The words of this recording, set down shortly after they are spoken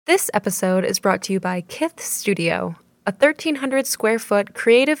This episode is brought to you by Kith Studio, a 1,300 square foot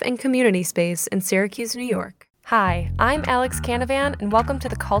creative and community space in Syracuse, New York. Hi, I'm Alex Canavan, and welcome to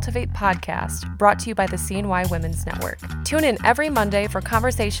the Cultivate podcast, brought to you by the CNY Women's Network. Tune in every Monday for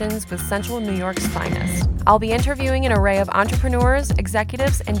conversations with Central New York's finest. I'll be interviewing an array of entrepreneurs,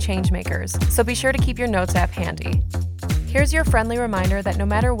 executives, and changemakers, so be sure to keep your notes app handy. Here's your friendly reminder that no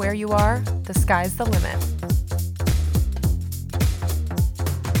matter where you are, the sky's the limit.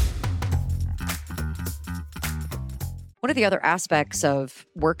 One of the other aspects of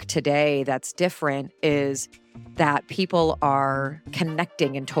work today that's different is that people are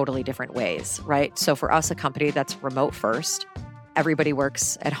connecting in totally different ways, right? So for us, a company that's remote first, everybody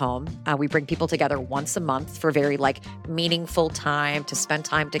works at home. We bring people together once a month for very meaningful time to spend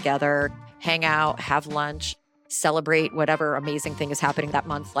time together, hang out, have lunch, celebrate whatever amazing thing is happening that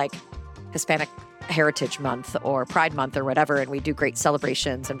month, like Hispanic Heritage Month or Pride Month or whatever, and we do great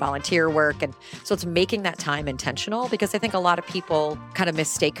celebrations and volunteer work. And so it's making that time intentional, because I think a lot of people kind of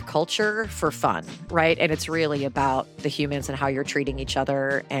mistake culture for fun, right? And it's really about the humans and how you're treating each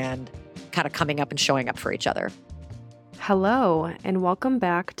other and kind of coming up and showing up for each other. Hello, and welcome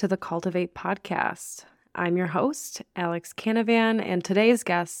back to the Cultivate podcast. I'm your host, Alex Canavan, and today's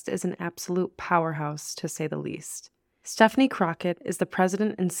guest is an absolute powerhouse, to say the least. Stephanie Crockett is the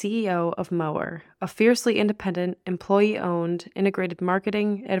president and CEO of Mower, a fiercely independent, employee-owned, integrated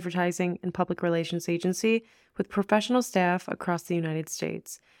marketing, advertising, and public relations agency with professional staff across the United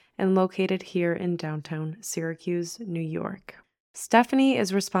States and located here in downtown Syracuse, New York. Stephanie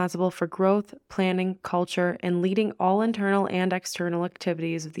is responsible for growth, planning, culture, and leading all internal and external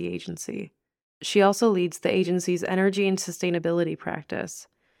activities of the agency. She also leads the agency's energy and sustainability practice.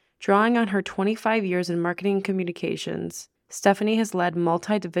 Drawing on her 25 years in marketing and communications, Stephanie has led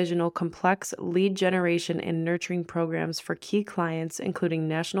multi-divisional complex lead generation and nurturing programs for key clients including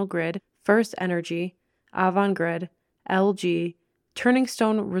National Grid, First Energy, Avangrid, LG, Turning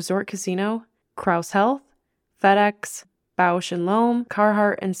Stone Resort Casino, Krause Health, FedEx, Bausch & Lomb,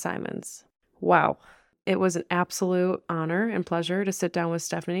 Carhartt, and Simons. Wow. It was an absolute honor and pleasure to sit down with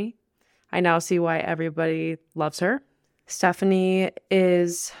Stephanie. I now see why everybody loves her. Stephanie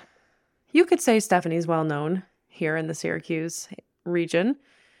is... You could say Stephanie's well known here in the Syracuse region,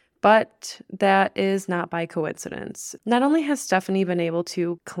 but that is not by coincidence. Not only has Stephanie been able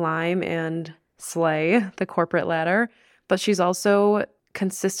to climb and slay the corporate ladder, but she's also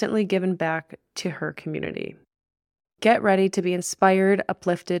consistently given back to her community. Get ready to be inspired,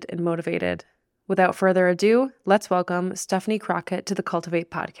 uplifted, and motivated. Without further ado, let's welcome Stephanie Crockett to the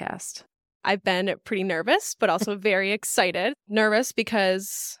Cultivate podcast. I've been pretty nervous, but also very excited. Nervous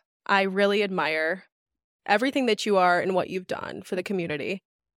because I really admire everything that you are and what you've done for the community.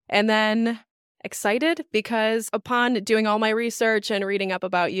 And then excited because upon doing all my research and reading up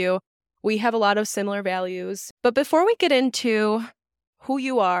about you, we have a lot of similar values. But before we get into who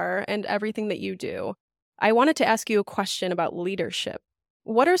you are and everything that you do, I wanted to ask you a question about leadership.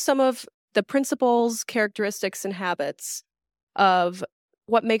 What are some of the principles, characteristics, and habits of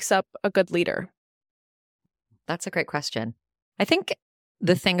what makes up a good leader? That's a great question. I think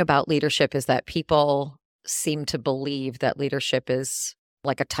the thing about leadership is that people seem to believe that leadership is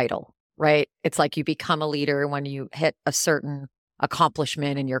like a title, right? It's like you become a leader when you hit a certain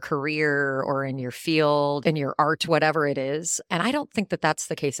accomplishment in your career or in your field, in your art, whatever it is. And I don't think that that's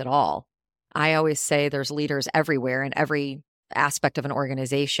the case at all. I always say there's leaders everywhere in every aspect of an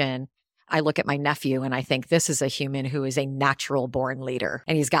organization. I look at my nephew and I think this is a human who is a natural born leader.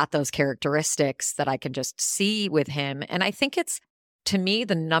 And he's got those characteristics that I can just see with him. And I think it's, to me,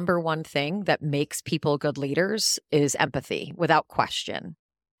 the number one thing that makes people good leaders is empathy, without question.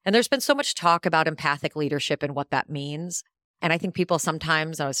 And there's been so much talk about empathic leadership and what that means. And I think people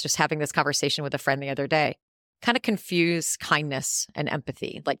sometimes, I was just having this conversation with a friend the other day, kind of confuse kindness and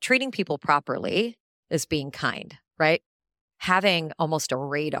empathy. Like treating people properly is being kind, right? Having almost a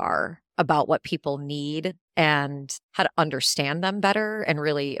radar about what people need and how to understand them better and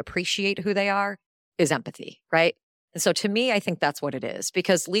really appreciate who they are is empathy, right? And so to me, I think that's what it is,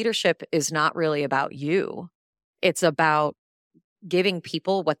 because leadership is not really about you. It's about giving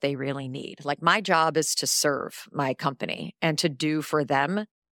people what they really need. Like my job is to serve my company and to do for them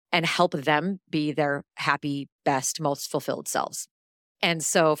and help them be their happy, best, most fulfilled selves. And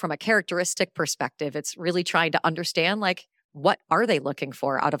so from a characteristic perspective, it's really trying to understand, like, what are they looking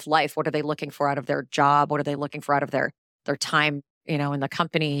for out of life? What are they looking for out of their job? What are they looking for out of their time, in the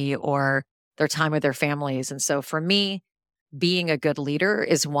company or their time with their families? And so for me, being a good leader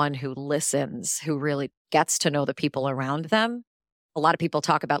is one who listens, who really gets to know the people around them. A lot of people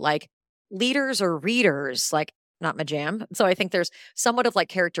talk about leaders or readers. Like, not my jam. So I think there's somewhat of like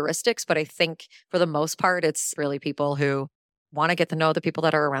characteristics, but I think for the most part, it's really people who want to get to know the people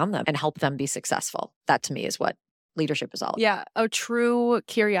that are around them and help them be successful. That to me is what leadership is all about. Yeah, a true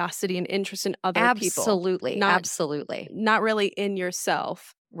curiosity and interest in other people. Absolutely. Absolutely. Not really in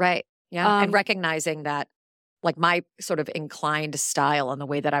yourself. Right. Yeah. And recognizing that like my sort of inclined style and the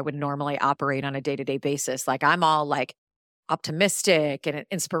way that I would normally operate on a day-to-day basis, like I'm all like optimistic and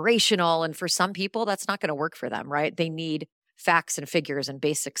inspirational. And for some people, that's not going to work for them, right? They need facts and figures and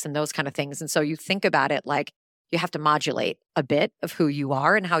basics and those kind of things. And so you think about it like you have to modulate a bit of who you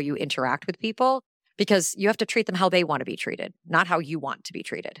are and how you interact with people, because you have to treat them how they want to be treated, not how you want to be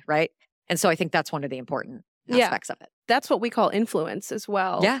treated, right? And so I think that's one of the important aspects of it. That's what we call influence as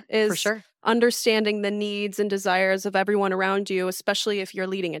well. Yeah, is for sure. Understanding the needs and desires of everyone around you, especially if you're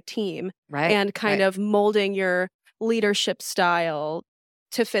leading a team. Right. And kind of molding your leadership style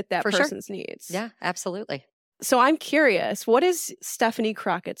to fit that For person's needs. Yeah, absolutely. So I'm curious, what is Stephanie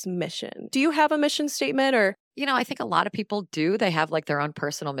Crockett's mission? Do you have a mission statement or? You know, I think a lot of people do. They have like their own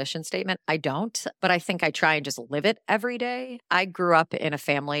personal mission statement. I don't, but I think I try and just live it every day. I grew up in a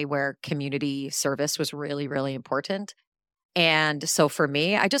family where community service was really, really important. And so for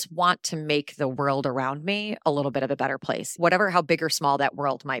me, I just want to make the world around me a little bit of a better place, whatever, how big or small that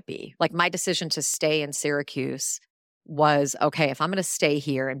world might be. Like my decision to stay in Syracuse was, okay, if I'm going to stay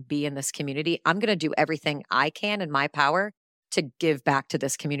here and be in this community, I'm going to do everything I can in my power to give back to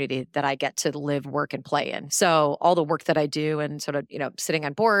this community that I get to live, work, and play in. So all the work that I do and sort of, you know, sitting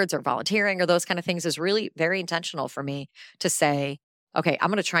on boards or volunteering or those kind of things is really very intentional for me to say, okay, I'm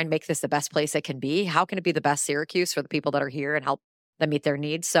going to try and make this the best place it can be. How can it be the best Syracuse for the people that are here and help them meet their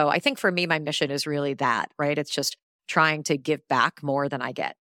needs? So I think for me, my mission is really that, right? It's just trying to give back more than I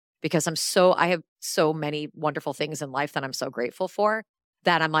get, because I have so many wonderful things in life that I'm so grateful for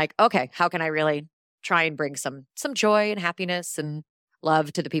that I'm like, okay, how can I really try and bring some joy and happiness and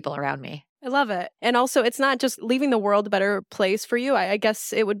love to the people around me? I love it. And also, it's not just leaving the world a better place for you. I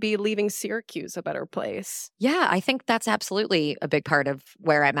guess it would be leaving Syracuse a better place. Yeah, I think that's absolutely a big part of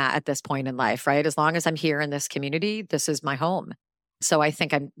where I'm at this point in life, right? As long as I'm here in this community, this is my home. So I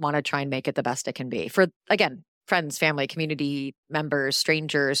think I want to try and make it the best it can be for, again, friends, family, community members,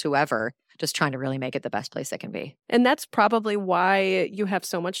 strangers, whoever, just trying to really make it the best place it can be. And that's probably why you have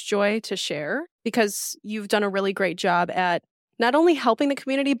so much joy to share, because you've done a really great job at not only helping the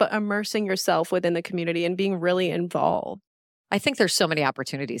community, but immersing yourself within the community and being really involved. I think there's so many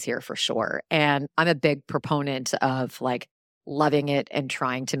opportunities here for sure. And I'm a big proponent of like loving it and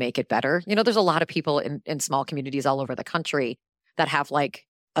trying to make it better. You know, there's a lot of people in small communities all over the country that have like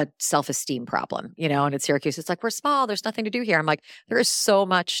a self-esteem problem, you know, and at Syracuse, it's like, we're small, there's nothing to do here. I'm like, there is so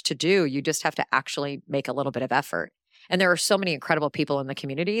much to do. You just have to actually make a little bit of effort. And there are so many incredible people in the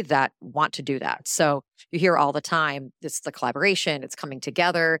community that want to do that. So you hear all the time, it's the collaboration, it's coming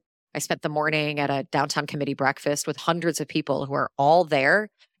together. I spent the morning at a downtown committee breakfast with hundreds of people who are all there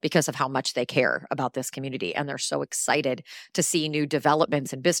because of how much they care about this community. And they're so excited to see new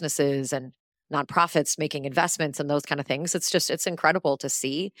developments and businesses and nonprofits making investments and those kind of things. It's incredible to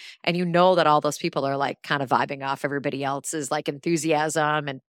see. And you know that all those people are like kind of vibing off everybody else's like enthusiasm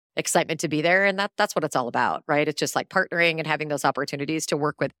and excitement to be there. And that's what it's all about, right? It's just like partnering and having those opportunities to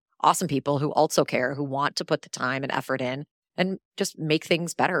work with awesome people who also care, who want to put the time and effort in and just make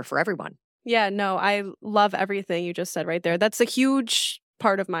things better for everyone. Yeah, no, I love everything you just said right there. That's a huge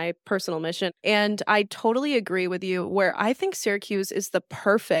part of my personal mission. And I totally agree with you where I think Syracuse is the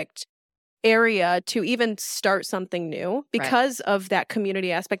perfect area to even start something new because of that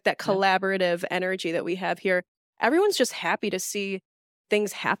community aspect, that collaborative energy that we have here. Everyone's just happy to see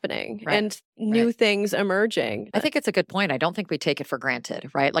things happening and new things emerging. I think it's a good point. I don't think we take it for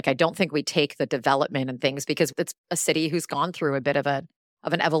granted, right? Like I don't think we take the development and things because it's a city who's gone through a bit of an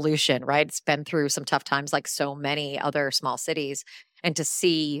evolution, right? It's been through some tough times like so many other small cities. And to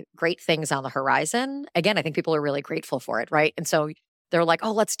see great things on the horizon, again, I think people are really grateful for it, right? And so they're like,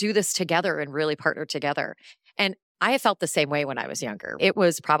 oh, let's do this together and really partner together. And I have felt the same way when I was younger. It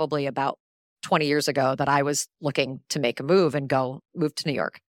was probably about 20 years ago that I was looking to make a move and move to New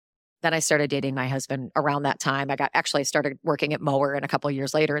York. Then I started dating my husband around that time. I started working at Mower and a couple of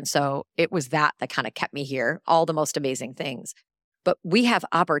years later. And so it was that kind of kept me here, all the most amazing things. But we have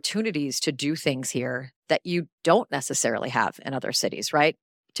opportunities to do things here that you don't necessarily have in other cities, right?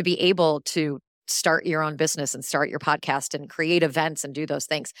 To be able to start your own business and start your podcast and create events and do those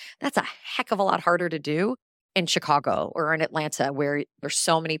things. That's a heck of a lot harder to do in Chicago or in Atlanta where there's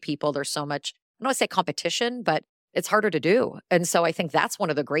so many people, there's so much, I don't want to say competition, but it's harder to do. And so I think that's one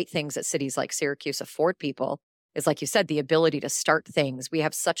of the great things that cities like Syracuse afford people is, like you said, the ability to start things. We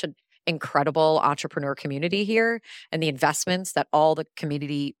have such an incredible entrepreneur community here and the investments that all the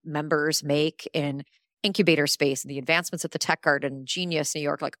community members make in incubator space and the advancements at the Tech Garden, Genius New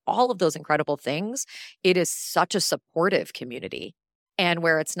York, like all of those incredible things. It is such a supportive community. And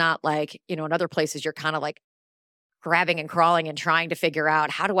where it's not like, in other places, you're kind of like grabbing and crawling and trying to figure out,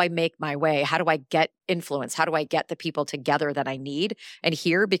 how do I make my way? How do I get influence? How do I get the people together that I need? And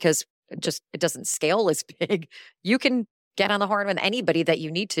here, because it doesn't scale as big, you can get on the horn with anybody that you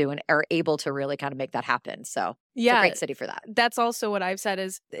need to and are able to really kind of make that happen. So it's a great city for that. That's also what I've said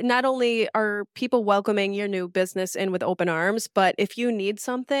is not only are people welcoming your new business in with open arms, but if you need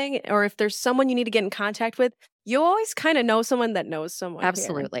something or if there's someone you need to get in contact with, you always kind of know someone that knows someone.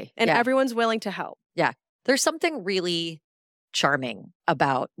 Absolutely. Here. And everyone's willing to help. Yeah. There's something really charming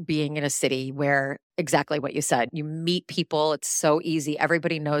about being in a city where exactly what you said, you meet people. It's so easy.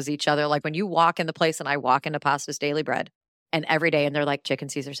 Everybody knows each other. Like when you walk in the place and I walk into Pasta's Daily Bread and every day and they're like chicken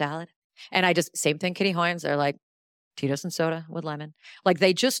Caesar salad. And I just, same thing, Kitty Hoynes, they're like Tito's and soda with lemon. Like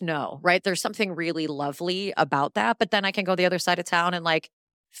they just know, right? There's something really lovely about that. But then I can go the other side of town and like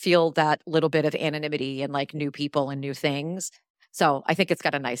feel that little bit of anonymity and like new people and new things. So I think it's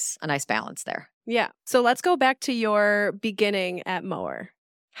got a nice balance there. Yeah. So let's go back to your beginning at Mower.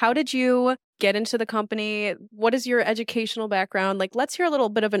 How did you get into the company? What is your educational background? Like, let's hear a little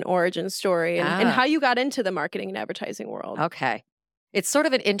bit of an origin story and how you got into the marketing and advertising world. Okay. It's sort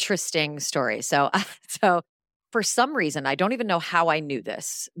of an interesting story. So for some reason, I don't even know how I knew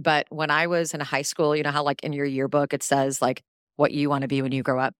this, but when I was in high school, you know how like in your yearbook, it says like what you want to be when you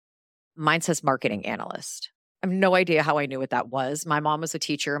grow up. Mine says marketing analyst. I have no idea how I knew what that was. My mom was a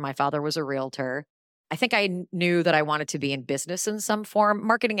teacher. My father was a realtor. I think I knew that I wanted to be in business in some form.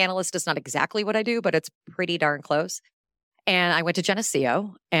 Marketing analyst is not exactly what I do, but it's pretty darn close. And I went to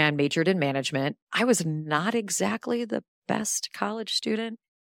Geneseo and majored in management. I was not exactly the best college student.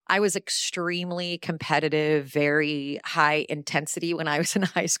 I was extremely competitive, very high intensity when I was in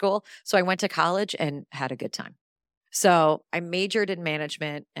high school. So I went to college and had a good time. So I majored in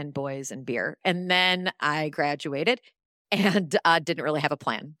management and boys and beer. And then I graduated and didn't really have a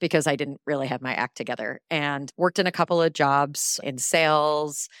plan because I didn't really have my act together and worked in a couple of jobs in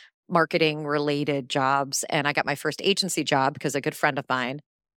sales, marketing related jobs. And I got my first agency job because a good friend of mine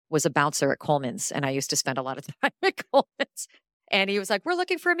was a bouncer at Coleman's. And I used to spend a lot of time at Coleman's. And he was like, we're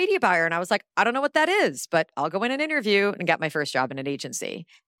looking for a media buyer. And I was like, I don't know what that is, but I'll go in and interview, and got my first job in an agency.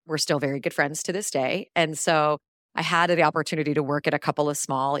 We're still very good friends to this day. And so I had the opportunity to work at a couple of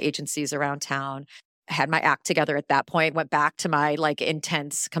small agencies around town. I had my act together at that point, went back to my like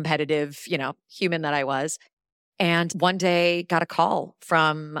intense, competitive, human that I was. And one day got a call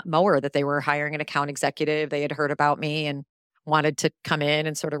from Mower that they were hiring an account executive. They had heard about me and wanted to come in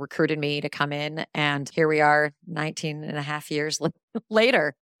and sort of recruited me to come in. And here we are 19 and a half years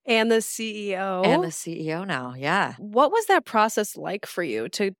later. And the CEO. And the CEO now. Yeah. What was that process like for you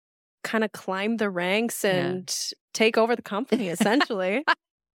to kind of climb the ranks and take over the company, essentially?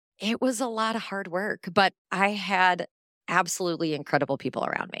 It was a lot of hard work, but I had absolutely incredible people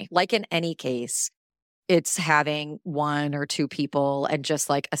around me. Like in any case, it's having one or two people and just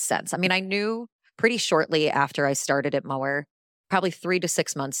like a sense. I mean, I knew pretty shortly after I started at Mower, probably 3 to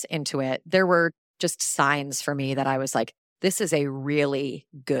 6 months into it, there were just signs for me that I was like, this is a really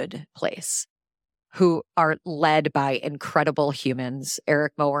good place, who are led by incredible humans.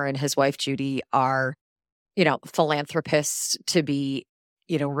 Eric Mower and his wife, Judy, are, philanthropists to be,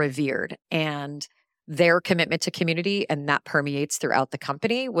 revered. And their commitment to community, and that permeates throughout the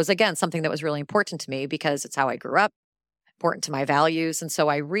company, was, again, something that was really important to me because it's how I grew up, important to my values. And so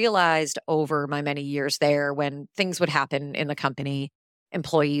I realized over my many years there, when things would happen in the company,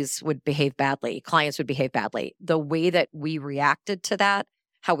 employees would behave badly, clients would behave badly, the way that we reacted to that,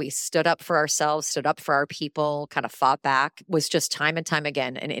 how we stood up for ourselves, stood up for our people, kind of fought back, was just time and time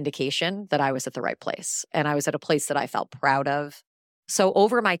again an indication that I was at the right place. And I was at a place that I felt proud of. So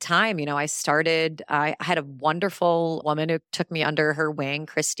over my time, I had a wonderful woman who took me under her wing,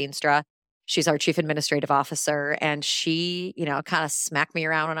 Chris Steenstra. She's our chief administrative officer. And she, kind of smacked me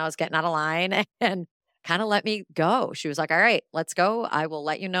around when I was getting out of line and kind of let me go. She was like, all right, let's go. I will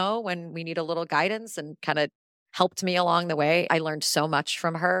let you know when we need a little guidance, and kind of helped me along the way. I learned so much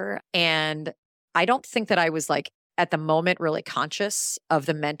from her. And I don't think that I was like at the moment really conscious of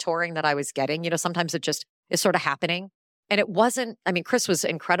the mentoring that I was getting. Sometimes it just is sort of happening. And it wasn't, Chris was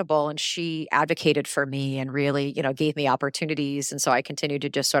incredible, and she advocated for me and really, gave me opportunities. And so I continued to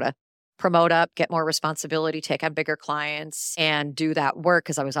just sort of promote up, get more responsibility, take on bigger clients, and do that work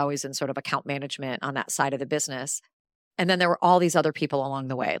because I was always in sort of account management on that side of the business. And then there were all these other people along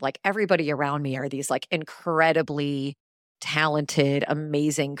the way. Like everybody around me are these like incredibly talented,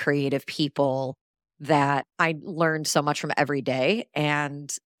 amazing, creative people that I learned so much from every day.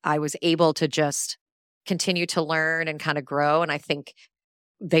 And I was able to just continue to learn and kind of grow. And I think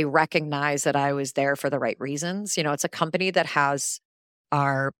they recognize that I was there for the right reasons. It's a company that has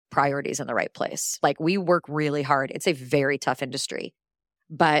our priorities in the right place. Like, we work really hard. It's a very tough industry,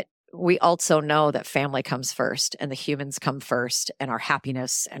 but we also know that family comes first and the humans come first, and our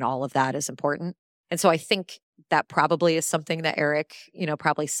happiness and all of that is important. And so I think that probably is something that Eric,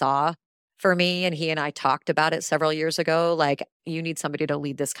 probably saw for me. And he and I talked about it several years ago. Like, you need somebody to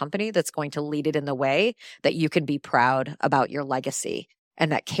lead this company that's going to lead it in the way that you can be proud about your legacy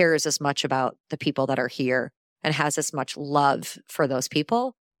and that cares as much about the people that are here and has as much love for those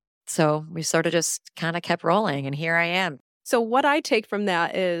people. So we sort of just kind of kept rolling, and here I am. So what I take from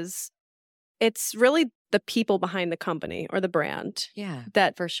that is it's really the people behind the company or the brand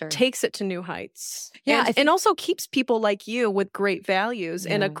that for sure takes it to new heights. Yeah. And also keeps people like you with great values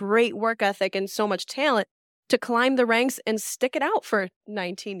and a great work ethic and so much talent to climb the ranks and stick it out for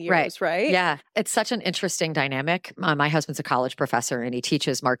 19 years, right? Yeah. It's such an interesting dynamic. My husband's a college professor and he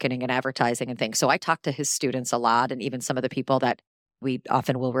teaches marketing and advertising and things. So I talk to his students a lot, and even some of the people that we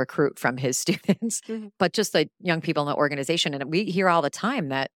often will recruit from his students, but just the young people in the organization. And we hear all the time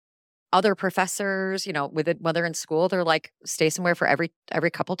that other professors, whether in school, they're like, stay somewhere for every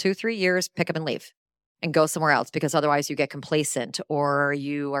couple, 2-3 years, pick up and leave and go somewhere else, because otherwise you get complacent or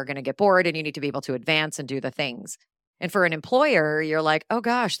you are going to get bored and you need to be able to advance and do the things. And for an employer, you're like, oh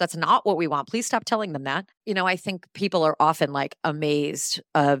gosh, that's not what we want. Please stop telling them that. I think people are often like amazed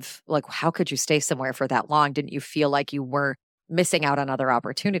of like, how could you stay somewhere for that long? Didn't you feel like you were missing out on other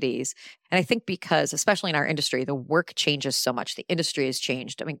opportunities? And I think because, especially in our industry, the work changes so much. The industry has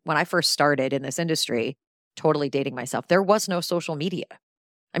changed. I mean, when I first started in this industry, totally dating myself, there was no social media.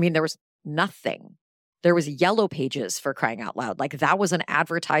 I mean, there was nothing. There was Yellow Pages, for crying out loud. Like, that was an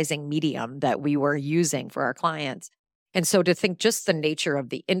advertising medium that we were using for our clients. And so to think just the nature of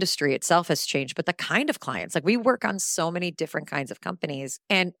the industry itself has changed, but the kind of clients, like, we work on so many different kinds of companies.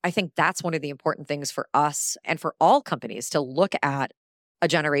 And I think that's one of the important things for us and for all companies, to look at a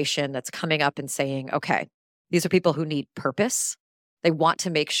generation that's coming up and saying, okay, these are people who need purpose. They want to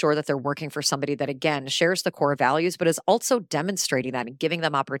make sure that they're working for somebody that, again, shares the core values, but is also demonstrating that and giving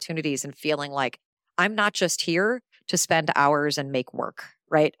them opportunities and feeling like, I'm not just here to spend hours and make work,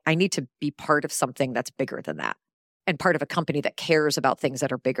 right? I need to be part of something that's bigger than that, and part of a company that cares about things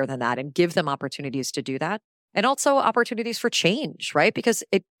that are bigger than that, and give them opportunities to do that. And also opportunities for change, right? Because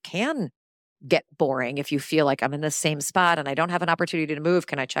it can get boring if you feel like, I'm in the same spot and I don't have an opportunity to move.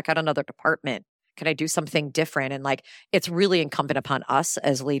 Can I check out another department? Can I do something different? And like, it's really incumbent upon us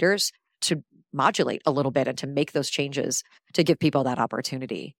as leaders to modulate a little bit and to make those changes to give people that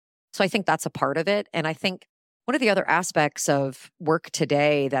opportunity. So I think that's a part of it. And I think one of the other aspects of work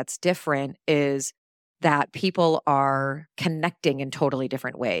today that's different is that people are connecting in totally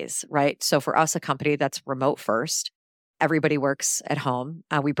different ways, right? So for us, a company that's remote first, everybody works at home.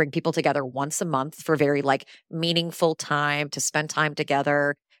 We bring people together once a month for very like meaningful time to spend time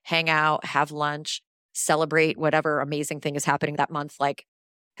together, hang out, have lunch, celebrate whatever amazing thing is happening that month, like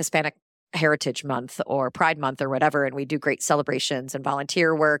Hispanic Heritage Month or Pride Month or whatever. And we do great celebrations and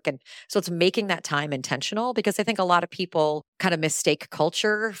volunteer work. And so it's making that time intentional, because I think a lot of people kind of mistake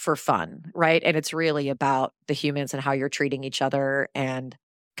culture for fun, right? And it's really about the humans and how you're treating each other and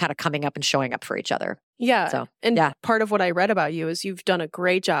kind of coming up and showing up for each other. Yeah. So, and part of what I read about you is you've done a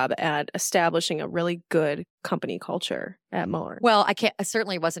great job at establishing a really good company culture at Mower. Well, it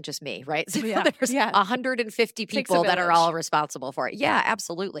certainly wasn't just me, right? So there's 150 people that are all responsible for it. Yeah,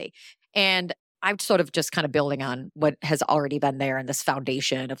 absolutely. And I'm sort of just kind of building on what has already been there in this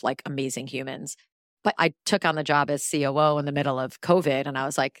foundation of like amazing humans. But I took on the job as COO in the middle of COVID, and I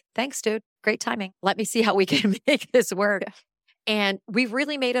was like, thanks, dude. Great timing. Let me see how we can make this work. Yeah. And we've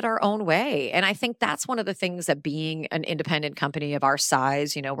really made it our own way. And I think that's one of the things that being an independent company of our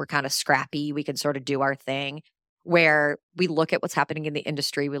size, we're kind of scrappy. We can sort of do our thing, where we look at what's happening in the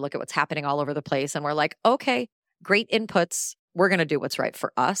industry. We look at what's happening all over the place. And we're like, okay, great inputs. We're going to do what's right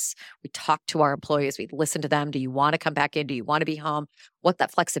for us. We talk to our employees. We listen to them. Do you want to come back in? Do you want to be home? What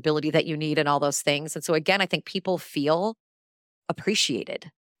that flexibility that you need and all those things. And so again, I think people feel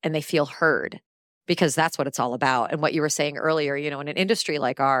appreciated and they feel heard, because that's what it's all about. And what you were saying earlier, in an industry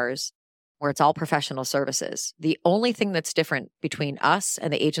like ours, where it's all professional services, the only thing that's different between us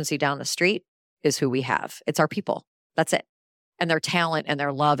and the agency down the street is who we have. It's our people. That's it. And their talent and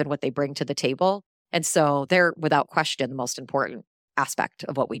their love and what they bring to the table. And so they're, without question, the most important aspect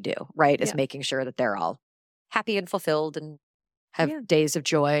of what we do, right? Is making sure that they're all happy and fulfilled and have days of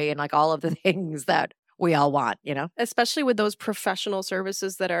joy and like all of the things that we all want, Especially with those professional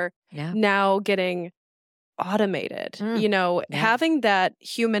services that are Yeah. now getting automated, having that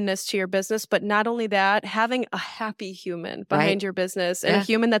humanness to your business, but not only that, having a happy human behind your business and a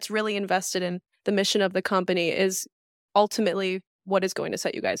human that's really invested in the mission of the company is ultimately what is going to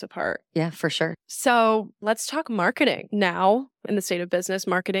set you guys apart. Yeah, for sure. So let's talk marketing. Now, in the state of business,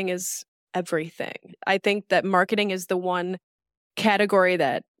 marketing is everything. I think that marketing is the one category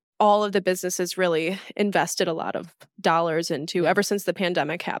that all of the businesses really invested a lot of dollars into ever since the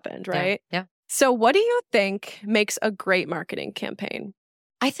pandemic happened, right? Yeah. So what do you think makes a great marketing campaign?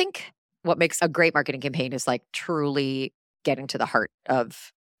 I think what makes a great marketing campaign is like truly getting to the heart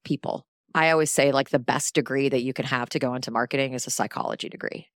of people. I always say like the best degree that you can have to go into marketing is a psychology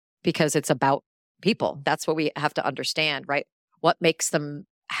degree because it's about people. That's what we have to understand, right? What makes them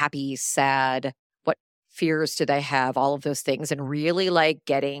happy, sad, what fears do they have, all of those things, and really like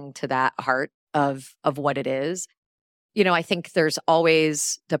getting to that heart of what it is. I think there's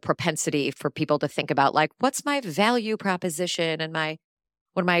always the propensity for people to think about like, what's my value proposition and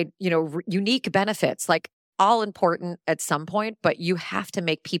what are my, unique benefits, like all important at some point, but you have to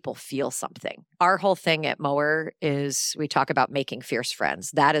make people feel something. Our whole thing at Mower is we talk about making fierce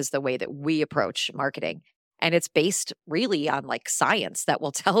friends. That is the way that we approach marketing. And it's based really on like science that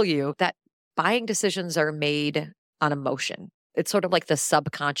will tell you that buying decisions are made on emotion. It's sort of like the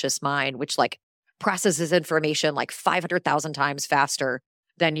subconscious mind, which like processes information like 500,000 times faster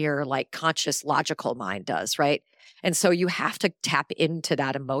than your like conscious logical mind does, right? And so you have to tap into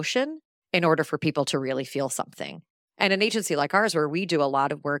that emotion in order for people to really feel something. And an agency like ours, where we do a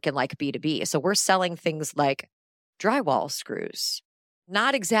lot of work in like B2B, so we're selling things like drywall screws.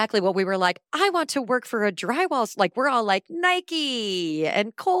 Not exactly what we were like, I want to work for a drywall, like we're all like Nike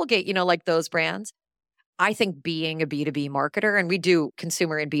and Colgate, like those brands. I think being a B2B marketer, and we do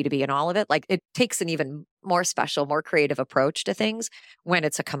consumer and B2B and all of it, like it takes an even more special, more creative approach to things when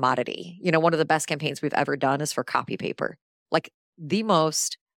it's a commodity. One of the best campaigns we've ever done is for copy paper, like the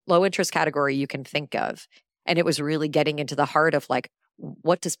most low interest category you can think of. And it was really getting into the heart of like,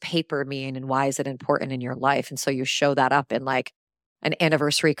 what does paper mean and why is it important in your life? And so you show that up in like an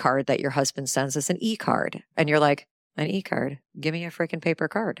anniversary card that your husband sends as an e-card. And you're like, an e-card, give me a freaking paper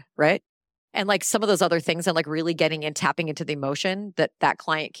card, right? And like some of those other things and like really getting and tapping into the emotion that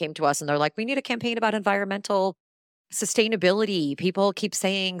client came to us and they're like, we need a campaign about environmental sustainability. People keep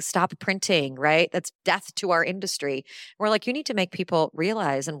saying stop printing, right? That's death to our industry. We're like, you need to make people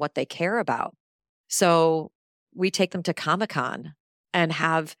realize and what they care about. So we take them to Comic-Con and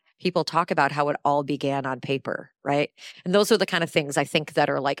have people talk about how it all began on paper, right? And those are the kind of things I think that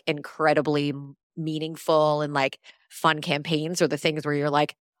are like incredibly meaningful and like fun campaigns, or the things where you're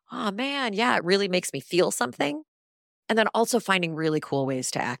like, oh man, yeah, it really makes me feel something. And then also finding really cool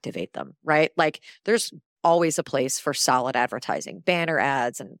ways to activate them, right? Like there's always a place for solid advertising, banner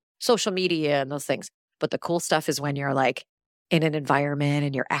ads and social media and those things. But the cool stuff is when you're like in an environment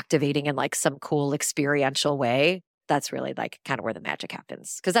and you're activating in like some cool experiential way. That's really like kind of where the magic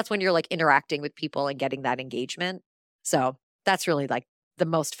happens. Because that's when you're like interacting with people and getting that engagement. So that's really like the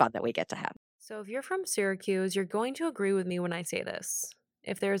most fun that we get to have. So if you're from Syracuse, you're going to agree with me when I say this.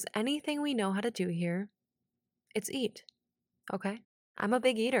 If there's anything we know how to do here, it's eat. Okay? I'm a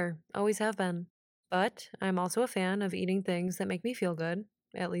big eater, always have been. But I'm also a fan of eating things that make me feel good,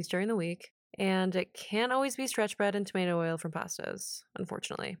 at least during the week. And it can't always be stretch bread and tomato oil from pastas,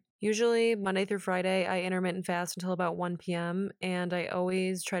 unfortunately. Usually, Monday through Friday, I intermittent fast until about 1 p.m., and I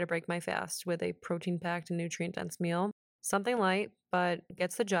always try to break my fast with a protein-packed and nutrient-dense meal. Something light, but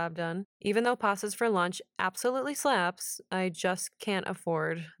gets the job done. Even though pastas for lunch absolutely slaps, I just can't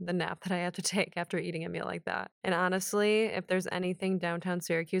afford the nap that I have to take after eating a meal like that. And honestly, if there's anything downtown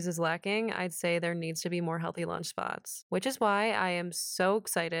Syracuse is lacking, I'd say there needs to be more healthy lunch spots. Which is why I am so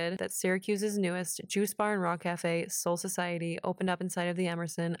excited that Syracuse's newest juice bar and raw cafe, Soul Society, opened up inside of the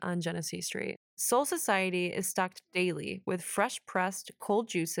Emerson on Genesee Street. Soul Society is stocked daily with fresh pressed cold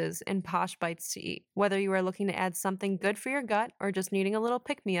juices and posh bites to eat. Whether you are looking to add something good for your gut or just needing a little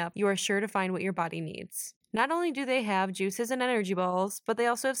pick-me-up, you are sure to find what your body needs. Not only do they have juices and energy balls, but they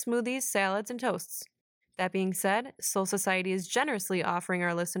also have smoothies, salads, and toasts. That being said, Soul Society is generously offering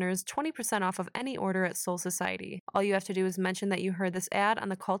our listeners 20% off of any order at Soul Society. All you have to do is mention that you heard this ad on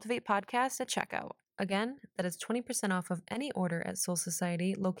the Cultivate podcast at checkout. Again, that is 20% off of any order at Soul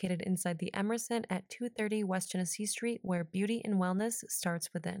Society, located inside the Emerson at 230 West Genesee Street, where beauty and wellness starts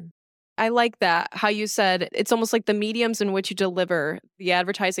within. I like that, how you said it's almost like the mediums in which you deliver the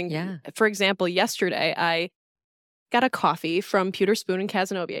advertising. Yeah. For example, yesterday, I got a coffee from Pewter Spoon in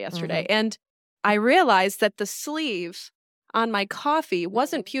Cazenovia yesterday, and I realized that the sleeve on my coffee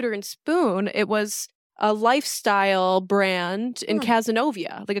wasn't Pewter and Spoon. It was a lifestyle brand in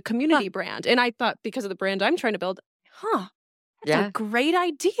Cazenovia, like a community brand. And I thought, because of the brand I'm trying to build, that's a great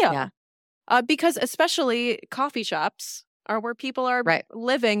idea. Because especially coffee shops are where people are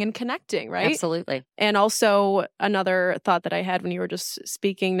living and connecting, right? Absolutely. And also another thought that I had when you were just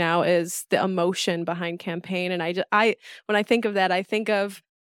speaking now is the emotion behind campaign. And I when I think of that, I think of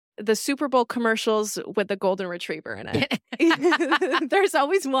the Super Bowl commercials with the golden retriever in it. There's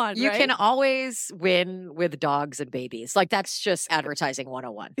always one, You right? can always win with dogs and babies. Like, that's just advertising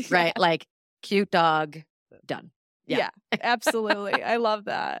 101, right? Like, cute dog, done. Yeah, absolutely. I love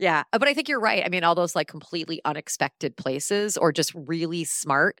that. Yeah. But I think you're right. I mean, all those like completely unexpected places or just really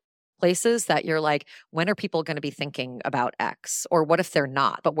smart places that you're like, when are people going to be thinking about X? Or what if they're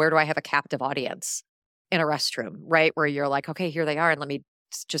not? But where do I have a captive audience? In a restroom, right? Where you're like, okay, here they are. And let me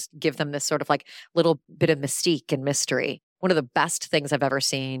just give them this sort of like little bit of mystique and mystery. One of the best things I've ever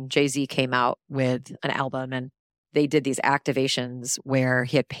seen, Jay-Z came out with an album and they did these activations where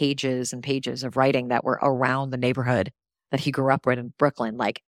he had pages and pages of writing that were around the neighborhood that he grew up in Brooklyn,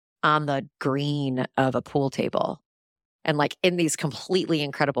 like on the green of a pool table and like in these completely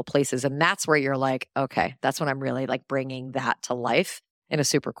incredible places. And that's where you're like, okay, that's when I'm really like bringing that to life in a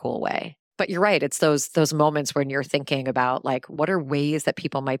super cool way. But you're right. It's those moments when you're thinking about like, what are ways that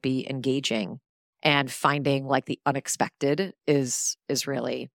people might be engaging and finding like the unexpected is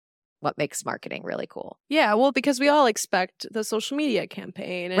really what makes marketing really cool. Yeah, well, because we all expect the social media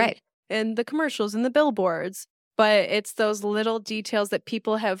campaign and the commercials and the billboards, but it's those little details that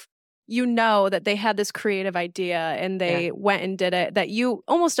people have, that they had this creative idea and they went and did it, that you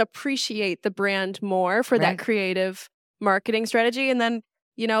almost appreciate the brand more for that creative marketing strategy. And then,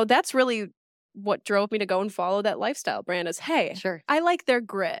 that's really what drove me to go and follow that lifestyle brand is, hey, I like their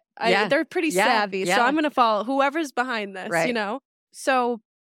grit. They're pretty savvy. So I'm going to follow whoever's behind this, So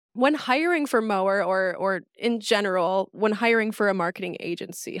when hiring for Mower or in general, when hiring for a marketing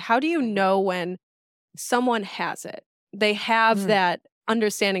agency, how do you know when someone has it? They have that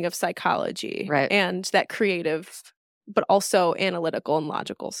understanding of psychology and that creative, but also analytical and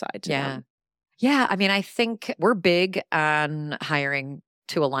logical side to them. Yeah. I mean, I think we're big on hiring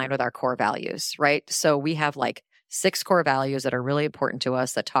to align with our core values, right? So we have like 6 core values that are really important to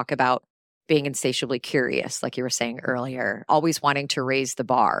us that talk about being insatiably curious, like you were saying earlier, always wanting to raise the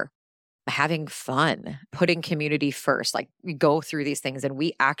bar, having fun, putting community first. Like we go through these things and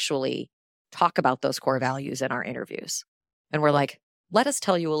we actually talk about those core values in our interviews. And we're like, let us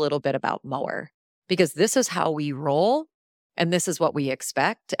tell you a little bit about Mower because this is how we roll and this is what we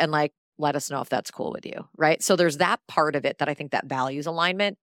expect. And like, let us know if that's cool with you, right? So there's that part of it that I think that values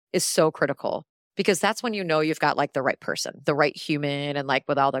alignment is so critical because that's when you've got like the right person, the right human, and like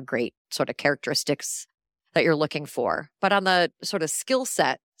with all the great sort of characteristics that you're looking for. But on the sort of skill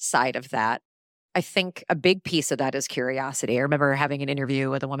set side of that, I think a big piece of that is curiosity. I remember having an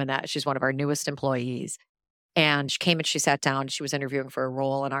interview with a woman that she's one of our newest employees. And she came and she sat down. She was interviewing for a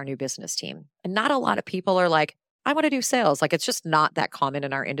role in our new business team. And not a lot of people are like, I want to do sales. Like it's just not that common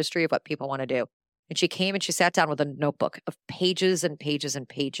in our industry of what people want to do. And she came and she sat down with a notebook of pages and pages and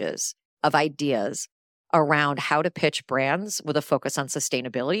pages of ideas around how to pitch brands with a focus on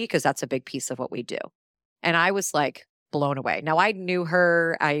sustainability, because that's a big piece of what we do. And I was like blown away. Now I knew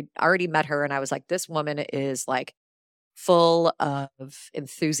her, I already met her, and I was like, this woman is like full of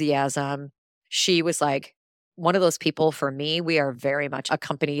enthusiasm. She was like one of those people for me. We are very much a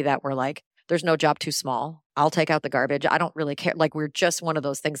company that we're like, there's no job too small. I'll take out the garbage. I don't really care. Like we're just one of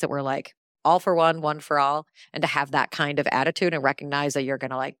those things that we're like all for one, one for all. And to have that kind of attitude and recognize that you're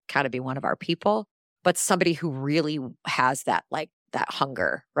going to like kind of be one of our people, but somebody who really has that, like that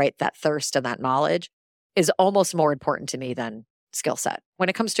hunger, right? That thirst and that knowledge is almost more important to me than skill set. When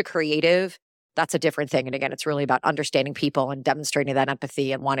it comes to creative, that's a different thing. And again, it's really about understanding people and demonstrating that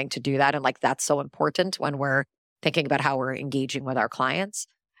empathy and wanting to do that. And like, that's so important when we're thinking about how we're engaging with our clients.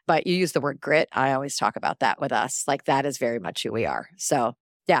 But you use the word grit. I always talk about that with us. Like that is very much who we are. So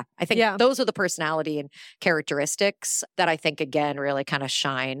yeah, I think those are the personality and characteristics that I think, again, really kind of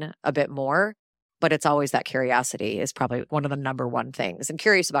shine a bit more. But it's always that curiosity is probably one of the number one things. And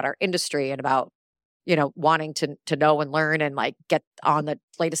curious about our industry and about, wanting to know and learn and like get on the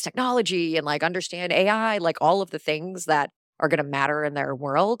latest technology and like understand AI, like all of the things that are going to matter in their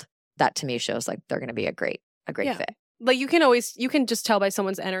world. That to me shows like they're going to be a great fit. Like you can just tell by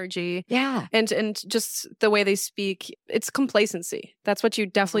someone's energy. Yeah. And just the way they speak, it's complacency. That's what you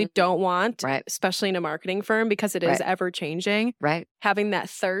definitely don't want, right? Especially in a marketing firm because it is ever changing. Right. Having that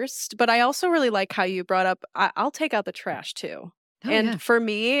thirst. But I also really like how you brought up, I'll take out the trash too. For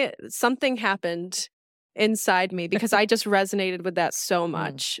me, something happened inside me because I just resonated with that so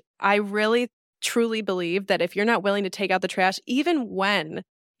much. I really truly believe that if you're not willing to take out the trash, even when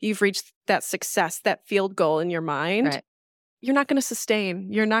you've reached that success, that field goal in your mind, Right. you're not going to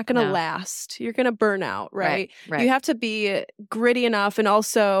sustain. You're not going to No. last. You're going to burn out, right? Right. You have to be gritty enough and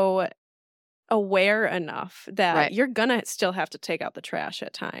also aware enough that you're going to still have to take out the trash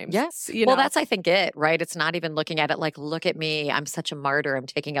at times. Yes. You Well, know? that's, I think, it, right? It's not even looking at it like, look at me. I'm such a martyr. I'm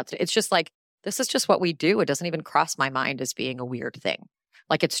taking out. It's just like, this is just what we do. It doesn't even cross my mind as being a weird thing.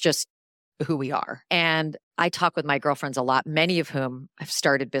 Like, it's just who we are. And I talk with my girlfriends a lot, many of whom have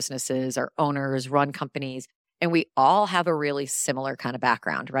started businesses, are owners, run companies, and we all have a really similar kind of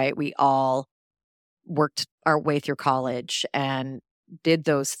background, right? We all worked our way through college and did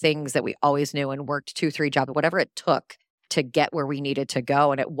those things that we always knew and worked 2-3 jobs, whatever it took to get where we needed to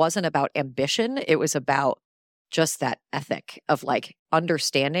go. And it wasn't about ambition. It was about just that ethic of like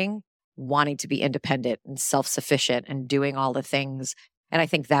understanding, wanting to be independent and self-sufficient and doing all the things. And I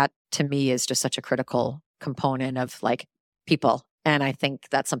think that to me is just such a critical component of like people. And I think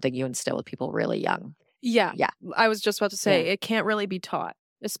that's something you instill with people really young. Yeah. Yeah. I was just about to say, it can't really be taught,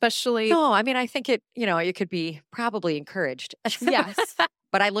 especially. No, I mean, I think it, it could be probably encouraged. Yes.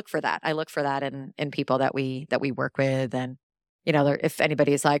 But I look for that. I look for that in people that we work with. And, if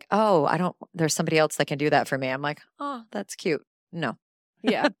anybody's like, oh, there's somebody else that can do that for me. I'm like, oh, that's cute. No.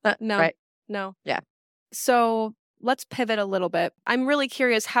 Yeah. No. Right. No. Yeah. So let's pivot a little bit. I'm really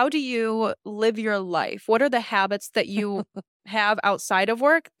curious. How do you live your life? What are the habits that you have outside of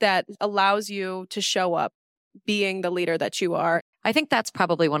work that allows you to show up being the leader that you are? I think that's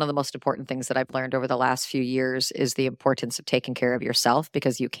probably one of the most important things that I've learned over the last few years is the importance of taking care of yourself,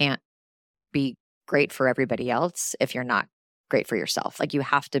 because you can't be great for everybody else if you're not great for yourself. Like, you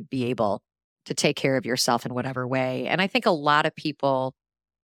have to be able to take care of yourself in whatever way. And I think a lot of people,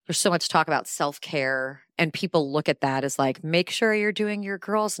 there's so much talk about self-care, and people look at that as like, make sure you're doing your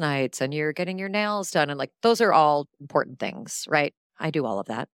girls' nights and you're getting your nails done. And like, those are all important things, right? I do all of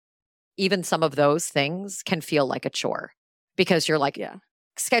that. Even some of those things can feel like a chore because you're like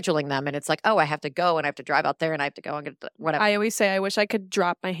scheduling them, and it's like, oh, I have to go and I have to drive out there and I have to go and get whatever. I always say, I wish I could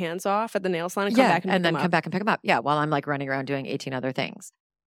drop my hands off at the nail salon and come back and then come back and pick them up. Yeah, while I'm like running around doing 18 other things.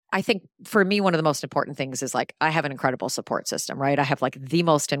 I think for me, one of the most important things is like, I have an incredible support system, right? I have like the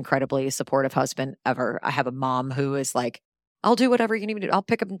most incredibly supportive husband ever. I have a mom who is like, I'll do whatever you need me to do. I'll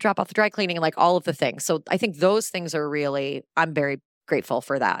pick up and drop off the dry cleaning, like all of the things. So I think those things are really, I'm very grateful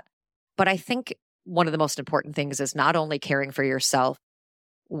for that. But I think one of the most important things is not only caring for yourself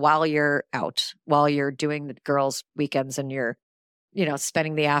while you're out, while you're doing the girls' weekends and you're,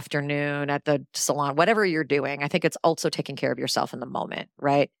 spending the afternoon at the salon, whatever you're doing. I think it's also taking care of yourself in the moment,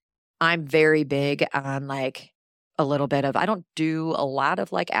 right? I'm very big on like a little bit of, I don't do a lot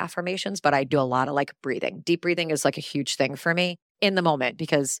of like affirmations, but I do a lot of like breathing. Deep breathing is like a huge thing for me in the moment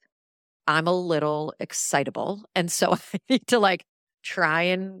because I'm a little excitable. And so I need to like try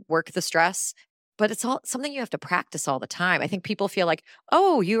and work the stress, but it's all something you have to practice all the time. I think people feel like,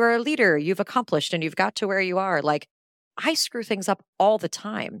 oh, you are a leader, you've accomplished and you've got to where you are. Like, I screw things up all the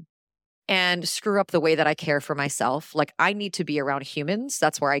time and screw up the way that I care for myself. Like, I need to be around humans.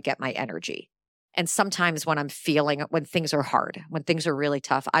 That's where I get my energy. And sometimes when when things are hard, when things are really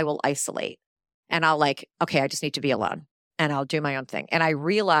tough, I will isolate and I'll like, okay, I just need to be alone and I'll do my own thing. And I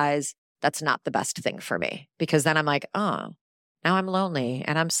realize that's not the best thing for me, because then I'm like, oh, now I'm lonely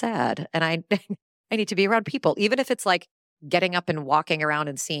and I'm sad and I need to be around people. Even if it's like getting up and walking around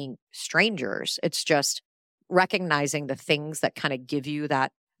and seeing strangers, it's just recognizing the things that kind of give you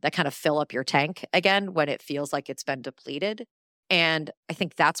that kind of fill up your tank again when it feels like it's been depleted. And I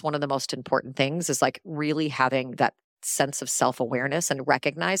think that's one of the most important things, is like really having that sense of self-awareness and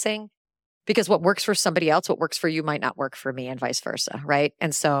recognizing, because what works for somebody else, what works for you might not work for me, and vice versa, right?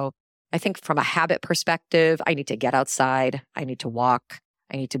 And so I think from a habit perspective, I need to get outside, I need to walk,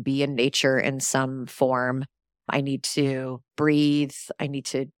 I need to be in nature in some form, I need to breathe, I need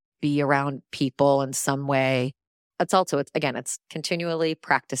to be around people in some way. It's continually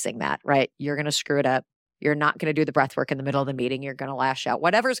practicing that, right? You're going to screw it up. You're not going to do the breath work in the middle of the meeting. You're going to lash out.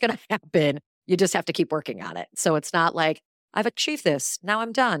 Whatever's going to happen, you just have to keep working on it. So it's not like, I've achieved this, now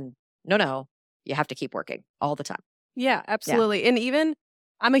I'm done. No. You have to keep working all the time. Yeah, absolutely. Yeah. And even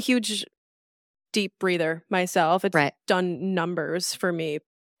I'm a huge deep breather myself. It's done numbers for me.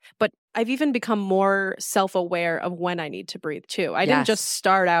 But I've even become more self-aware of when I need to breathe too. I didn't just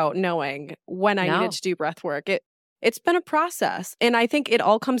start out knowing when I needed to do breath work. It's been a process. And I think it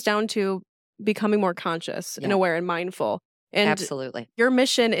all comes down to becoming more conscious and aware and mindful. And absolutely, your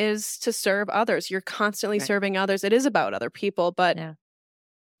mission is to serve others. You're constantly serving others. It is about other people, but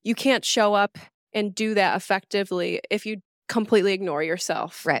you can't show up and do that effectively if you completely ignore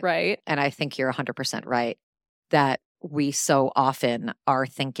yourself. Right. Right. And I think you're 100% right that we so often are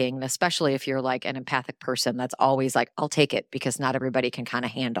thinking, especially if you're like an empathic person that's always like, I'll take it because not everybody can kind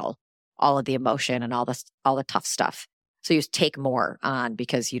of handle all of the emotion and all the tough stuff. So you take more on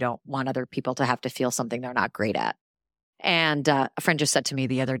because you don't want other people to have to feel something they're not great at. And a friend just said to me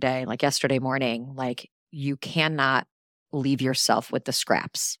the other day, like yesterday morning, like, you cannot leave yourself with the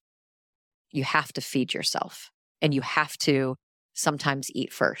scraps. You have to feed yourself and you have to sometimes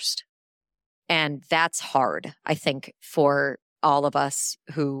eat first. And that's hard, I think, for all of us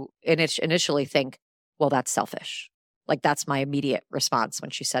who initially think, well, that's selfish. Like, that's my immediate response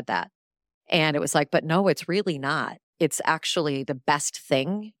when she said that. And it was like, but no, it's really not. It's actually the best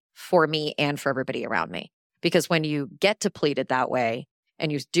thing for me and for everybody around me. Because when you get depleted that way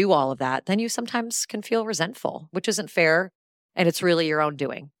and you do all of that, then you sometimes can feel resentful, which isn't fair. And it's really your own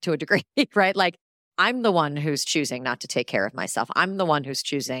doing to a degree, right? Like, I'm the one who's choosing not to take care of myself. I'm the one who's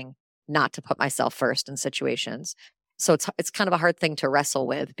choosing not to put myself first in situations. So it's kind of a hard thing to wrestle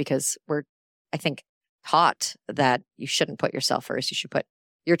with because we're, I think, taught that you shouldn't put yourself first. You should put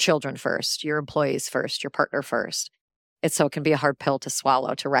your children first, your employees first, your partner first. It can be a hard pill to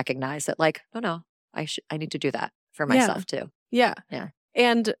swallow to recognize that, like, no, I need to do that for myself too. Yeah. Yeah.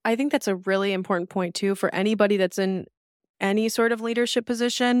 And I think that's a really important point too for anybody that's in any sort of leadership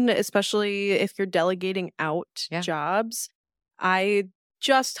position, especially if you're delegating out jobs. I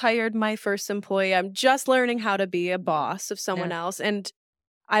just hired my first employee. I'm just learning how to be a boss of someone else. And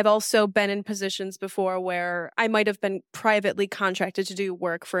I've also been in positions before where I might have been privately contracted to do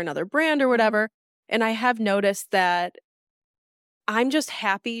work for another brand or whatever. And I have noticed that I'm just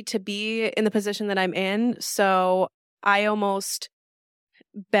happy to be in the position that I'm in. So I almost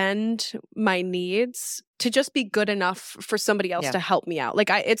bend my needs to just be good enough for somebody else to help me out.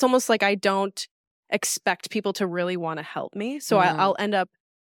 Like, it's almost like I don't expect people to really want to help me. So I'll end up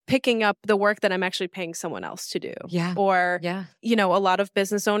picking up the work that I'm actually paying someone else to do. Yeah. Or, a lot of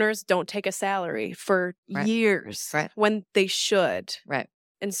business owners don't take a salary for years when they should. Right.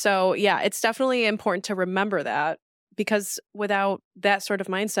 And so, it's definitely important to remember that, because without that sort of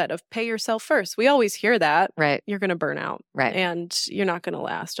mindset of pay yourself first, we always hear that. Right. You're going to burn out. Right. And you're not going to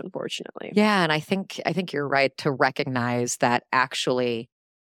last, unfortunately. Yeah. And I think you're right to recognize that actually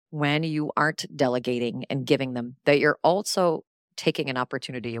when you aren't delegating and giving them, that you're also taking an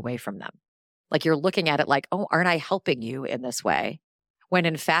opportunity away from them. Like, you're looking at it like, oh, aren't I helping you in this way? When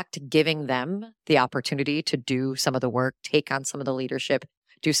in fact, giving them the opportunity to do some of the work, take on some of the leadership,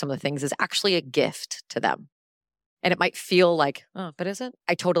 do some of the things is actually a gift to them. And it might feel like, oh, but is it?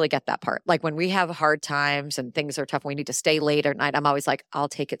 I totally get that part. Like, when we have hard times and things are tough, we need to stay late at night, I'm always like, I'll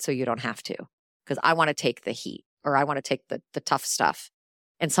take it so you don't have to, because I want to take the heat, or I want to take the tough stuff.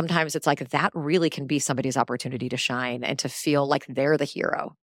 And sometimes it's like that really can be somebody's opportunity to shine and to feel like they're the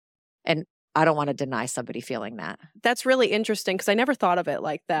hero. And I don't want to deny somebody feeling that. That's really interesting, because I never thought of it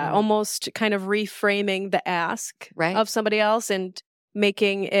like that. Almost kind of reframing the ask of somebody else and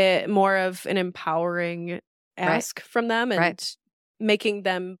making it more of an empowering ask from them, and making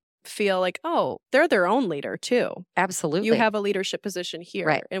them feel like, oh, they're their own leader too. Absolutely. You have a leadership position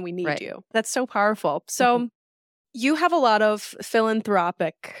here and we need you. That's so powerful. So you have a lot of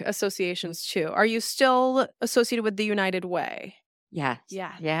philanthropic associations too. Are you still associated with the United Way? Yeah.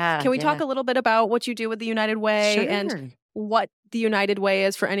 Can we talk a little bit about what you do with the United Way and what the United Way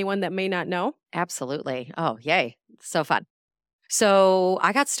is for anyone that may not know? Absolutely. Oh, yay. So fun. So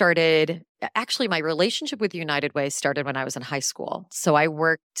I got started, actually, my relationship with United Way started when I was in high school. So I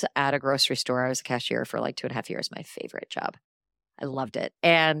worked at a grocery store. I was a cashier for like 2.5 years, my favorite job. I loved it.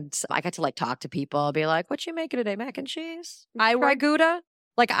 And I got to like talk to people, be like, what you making today? Mac and cheese? I work Gouda?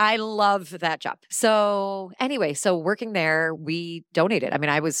 Like, I love that job. So anyway, so working there, we donated. I mean,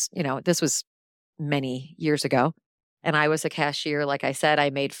 I was, this was many years ago. And I was a cashier. Like I said, I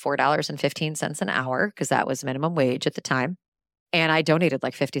made $4.15 an hour because that was minimum wage at the time. And I donated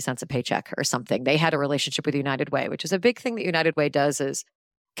like 50 cents a paycheck or something. They had a relationship with United Way, which is a big thing that United Way does, is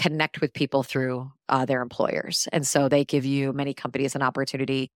connect with people through their employers. And so they give many companies an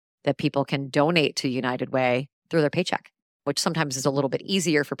opportunity that people can donate to United Way through their paycheck, which sometimes is a little bit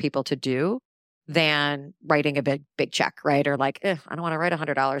easier for people to do than writing a big check, right? Or like, I don't want to write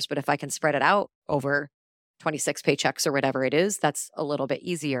 $100, but if I can spread it out over 26 paychecks or whatever it is, that's a little bit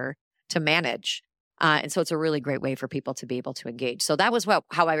easier to manage. And so it's a really great way for people to be able to engage. So that was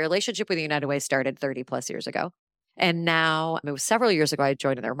how my relationship with the United Way started 30 plus years ago. And now, it was several years ago, I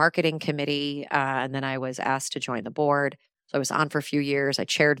joined their marketing committee, and then I was asked to join the board. So I was on for a few years. I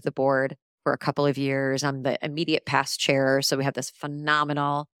chaired the board for a couple of years. I'm the immediate past chair. So we have this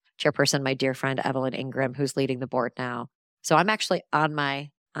phenomenal chairperson, my dear friend, Evelyn Ingram, who's leading the board now. So I'm actually on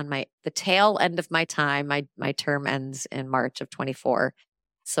the tail end of my time. My term ends in March of 24.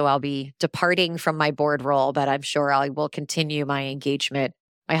 So I'll be departing from my board role, but I'm sure I will continue my engagement.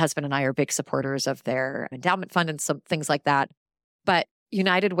 My husband and I are big supporters of their endowment fund and some things like that. But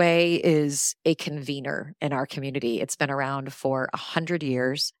United Way is a convener in our community. It's been around for 100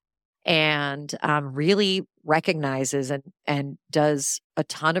 years and really recognizes and does a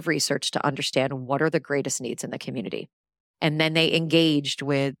ton of research to understand what are the greatest needs in the community. And then we engaged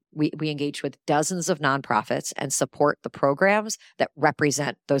with dozens of nonprofits and support the programs that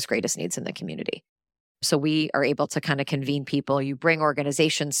represent those greatest needs in the community. So we are able to kind of convene people. You bring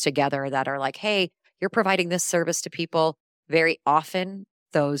organizations together that are like, hey, you're providing this service to people. Very often,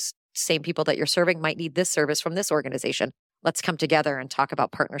 those same people that you're serving might need this service from this organization. Let's come together and talk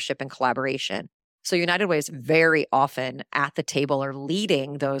about partnership and collaboration. So United Way is very often at the table or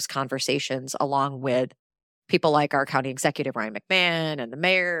leading those conversations along with people like our county executive, Ryan McMahon, and the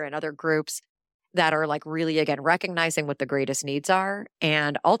mayor and other groups that are like really, again, recognizing what the greatest needs are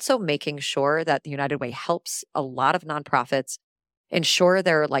and also making sure that the United Way helps a lot of nonprofits ensure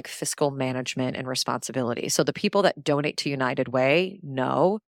their like fiscal management and responsibility. So the people that donate to United Way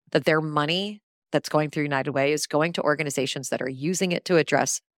know that their money that's going through United Way is going to organizations that are using it to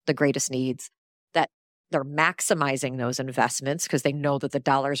address the greatest needs, that they're maximizing those investments because they know that the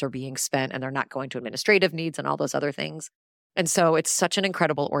dollars are being spent and they're not going to administrative needs and all those other things. And so it's such an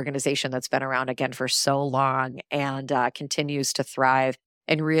incredible organization that's been around again for so long and continues to thrive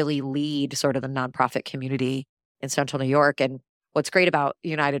and really lead sort of the nonprofit community in Central New York. And what's great about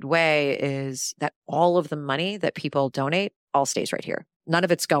United Way is that all of the money that people donate all stays right here. None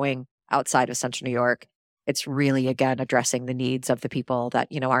of it's going outside of Central New York. It's really, again, addressing the needs of the people that,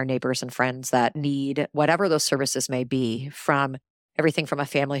 our neighbors and friends that need whatever those services may be, from everything from a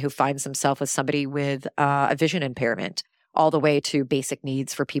family who finds themselves with somebody with a vision impairment, all the way to basic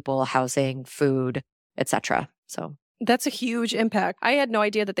needs for people, housing, food, etc. So that's a huge impact. I had no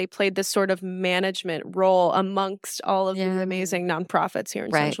idea that they played this sort of management role amongst all of the amazing nonprofits here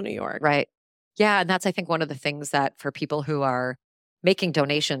in Central New York. Right. Yeah. And that's, I think, one of the things that for people who are making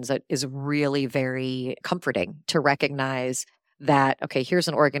donations, it is really very comforting to recognize that, okay, here's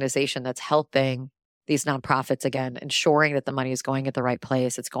an organization that's helping these nonprofits, again, ensuring that the money is going at the right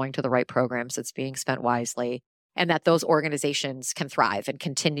place, it's going to the right programs, it's being spent wisely, and that those organizations can thrive and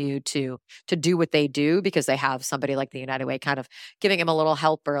continue to do what they do because they have somebody like the United Way kind of giving them a little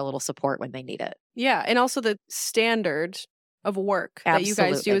help or a little support when they need it. Yeah. And also the standard of work that you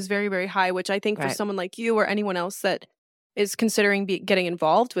guys do is very, very high, which I think for someone like you or anyone else that is considering getting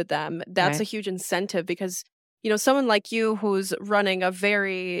involved with them, that's a huge incentive because, someone like you who's running a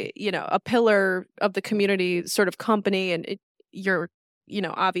very, a pillar of the community sort of company and you're,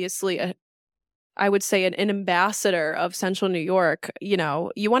 obviously I would say an ambassador of Central New York, you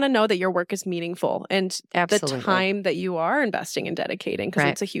want to know that your work is meaningful and the time that you are investing and dedicating,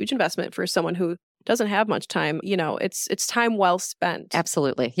 because it's a huge investment for someone who doesn't have much time. It's time well spent.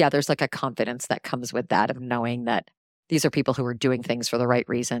 Absolutely. Yeah. There's like a confidence that comes with that of knowing that these are people who are doing things for the right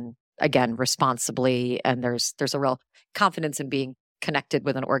reason, again, responsibly. And there's a real confidence in being connected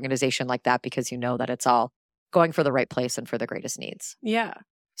with an organization like that because you know that it's all going for the right place and for the greatest needs. Yeah.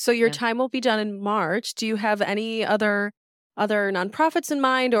 So your time will be done in March. Do you have any other nonprofits in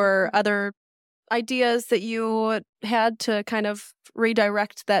mind or other ideas that you had to kind of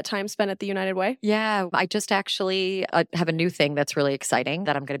redirect that time spent at the United Way? Yeah, I just actually have a new thing that's really exciting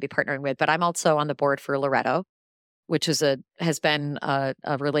that I'm going to be partnering with, but I'm also on the board for Loretto, which has been a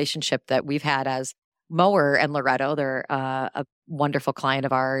relationship that we've had as Mower and Loretto. They're a wonderful client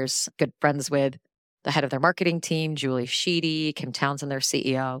of ours, good friends with the head of their marketing team, Julie Sheedy, Kim Townsend, their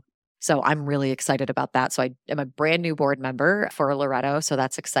CEO. So I'm really excited about that. So I am a brand new board member for Loretto. So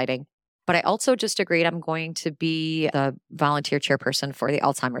that's exciting. But I also just agreed I'm going to be the volunteer chairperson for the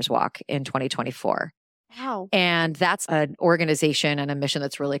Alzheimer's Walk in 2024. Wow. And that's an organization and a mission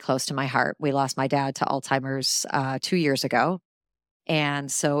that's really close to my heart. We lost my dad to Alzheimer's 2 years ago.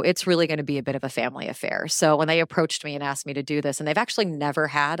 And so it's really going to be a bit of a family affair. So when they approached me and asked me to do this, and they've actually never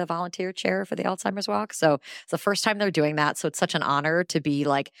had a volunteer chair for the Alzheimer's Walk. So it's the first time they're doing that. So it's such an honor to be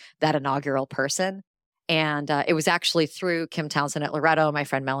like that inaugural person. And it was actually through Kim Townsend at Loretto, my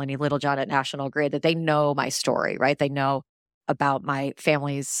friend Melanie Littlejohn at National Grid, that they know my story, right? They know about my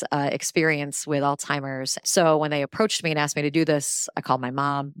family's experience with Alzheimer's. So when they approached me and asked me to do this, I called my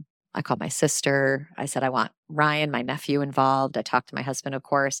mom. I called my sister. I said, I want Ryan, my nephew, involved. I talked to my husband, of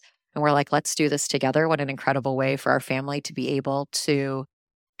course. And we're like, let's do this together. What an incredible way for our family to be able to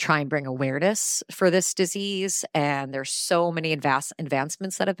try and bring awareness for this disease. And there's so many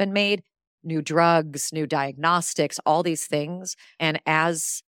advancements that have been made. new drugs, new diagnostics, all these things. And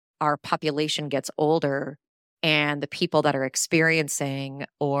as our population gets older and the people that are experiencing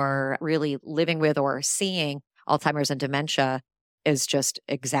or really living with or seeing Alzheimer's and dementia is just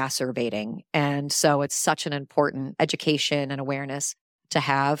exacerbating. And so it's such an important education and awareness to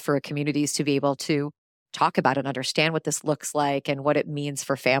have for communities to be able to talk about and understand what this looks like and what it means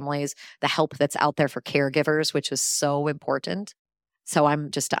for families, the help that's out there for caregivers, which is so important. So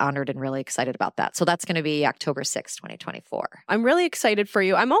I'm just honored and really excited about that. So that's going to be October 6th, 2024. I'm really excited for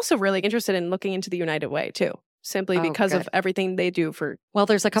you. I'm also really interested in looking into the United Way too, simply because of everything they do for Well,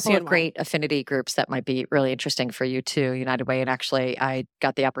 there's a couple CNY. of great affinity groups that might be really interesting for you too, United Way. And actually, I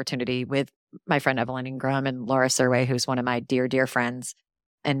got the opportunity with my friend Evelyn Ingram and Laura Surway, who's one of my dear, dear friends,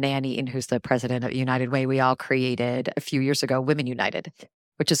 and Nan Eaton, who's the president of United Way. We all created a few years ago Women United,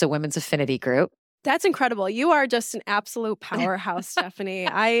 which is a women's affinity group. That's incredible. You are just an absolute powerhouse, Stephanie.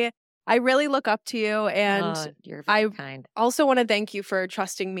 I really look up to you, and you're very kind. Also want to thank you for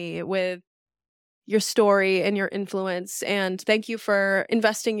trusting me with your story and your influence, and thank you for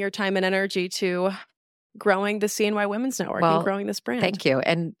investing your time and energy to growing the CNY Women's Network and growing this brand. Thank you,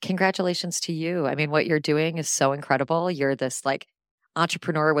 and congratulations to you. I mean, what you're doing is so incredible. You're this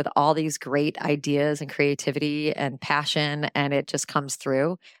entrepreneur with all these great ideas and creativity and passion, and it just comes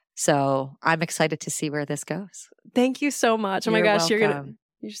through. So I'm excited to see where this goes. Thank you so much. Oh my gosh, you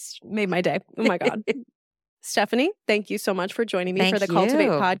just made my day. Oh my God. Stephanie, thank you so much for joining me for the Cultivate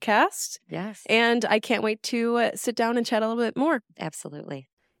podcast. Yes. And I can't wait to sit down and chat a little bit more. Absolutely.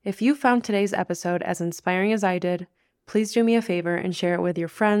 If you found today's episode as inspiring as I did, please do me a favor and share it with your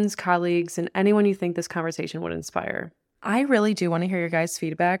friends, colleagues, and anyone you think this conversation would inspire. I really do want to hear your guys'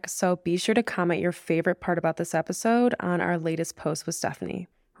 feedback, so be sure to comment your favorite part about this episode on our latest post with Stephanie.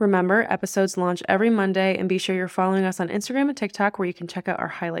 Remember, episodes launch every Monday, and be sure you're following us on Instagram and TikTok where you can check out our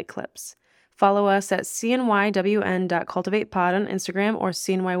highlight clips. Follow us at cnywn.cultivatepod on Instagram or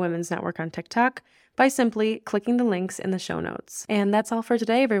CNY Women's Network on TikTok by simply clicking the links in the show notes. And that's all for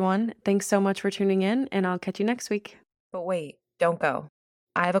today, everyone. Thanks so much for tuning in, and I'll catch you next week. But wait, don't go.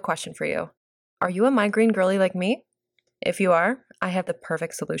 I have a question for you. Are you a migraine girly like me? If you are, I have the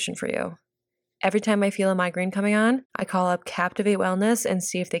perfect solution for you. Every time I feel a migraine coming on, I call up Captivate Wellness and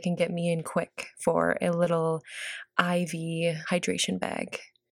see if they can get me in quick for a little IV hydration bag.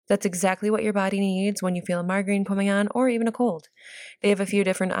 That's exactly what your body needs when you feel a migraine coming on or even a cold. They have a few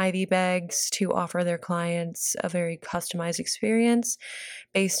different IV bags to offer their clients a very customized experience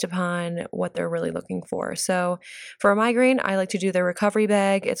based upon what they're really looking for. So for a migraine, I like to do their recovery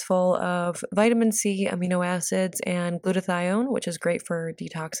bag. It's full of vitamin C, amino acids, and glutathione, which is great for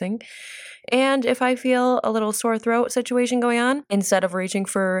detoxing. And if I feel a little sore throat situation going on, instead of reaching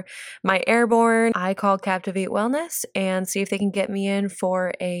for my Airborne, I call Captivate Wellness and see if they can get me in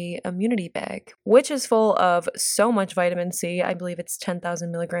for a immunity bag, which is full of so much vitamin C. I believe it's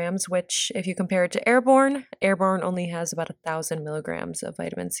 10,000 milligrams, which if you compare it to Airborne only has about 1,000 milligrams of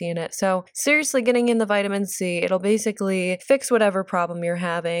vitamin C in it. So seriously, getting in the vitamin C, it'll basically fix whatever problem you're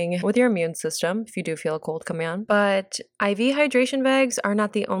having with your immune system if you do feel a cold coming on. But IV hydration bags are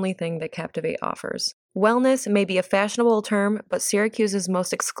not the only thing that Captivate offers. Wellness may be a fashionable term, but Syracuse's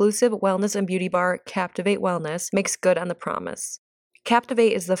most exclusive wellness and beauty bar, Captivate Wellness, makes good on the promise.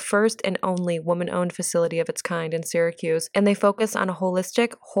 Captivate is the first and only woman-owned facility of its kind in Syracuse, and they focus on a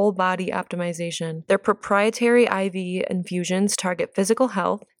holistic, whole-body optimization. Their proprietary IV infusions target physical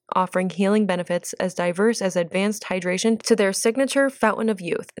health, offering healing benefits as diverse as advanced hydration to their signature Fountain of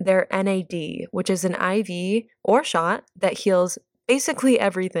Youth, their NAD, which is an IV or shot that heals basically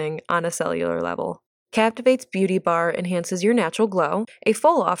everything on a cellular level. Captivate's Beauty Bar enhances your natural glow, a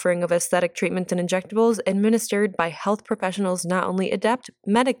full offering of aesthetic treatments and injectables administered by health professionals not only adept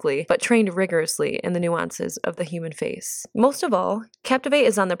medically, but trained rigorously in the nuances of the human face. Most of all, Captivate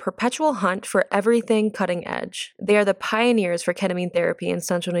is on the perpetual hunt for everything cutting edge. They are the pioneers for ketamine therapy in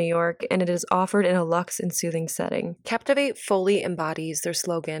Central New York, and it is offered in a luxe and soothing setting. Captivate fully embodies their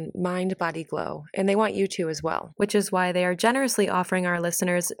slogan, Mind, Body, Glow, and they want you to as well, which is why they are generously offering our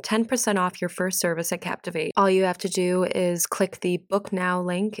listeners 10% off your first service at Captivate. All you have to do is click the Book Now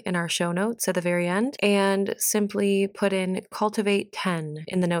link in our show notes at the very end and simply put in Cultivate 10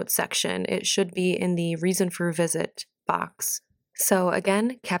 in the notes section. It should be in the Reason for Visit box. So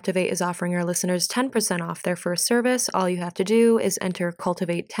again, Captivate is offering our listeners 10% off their first service. All you have to do is enter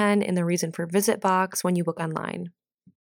Cultivate 10 in the Reason for Visit box when you book online.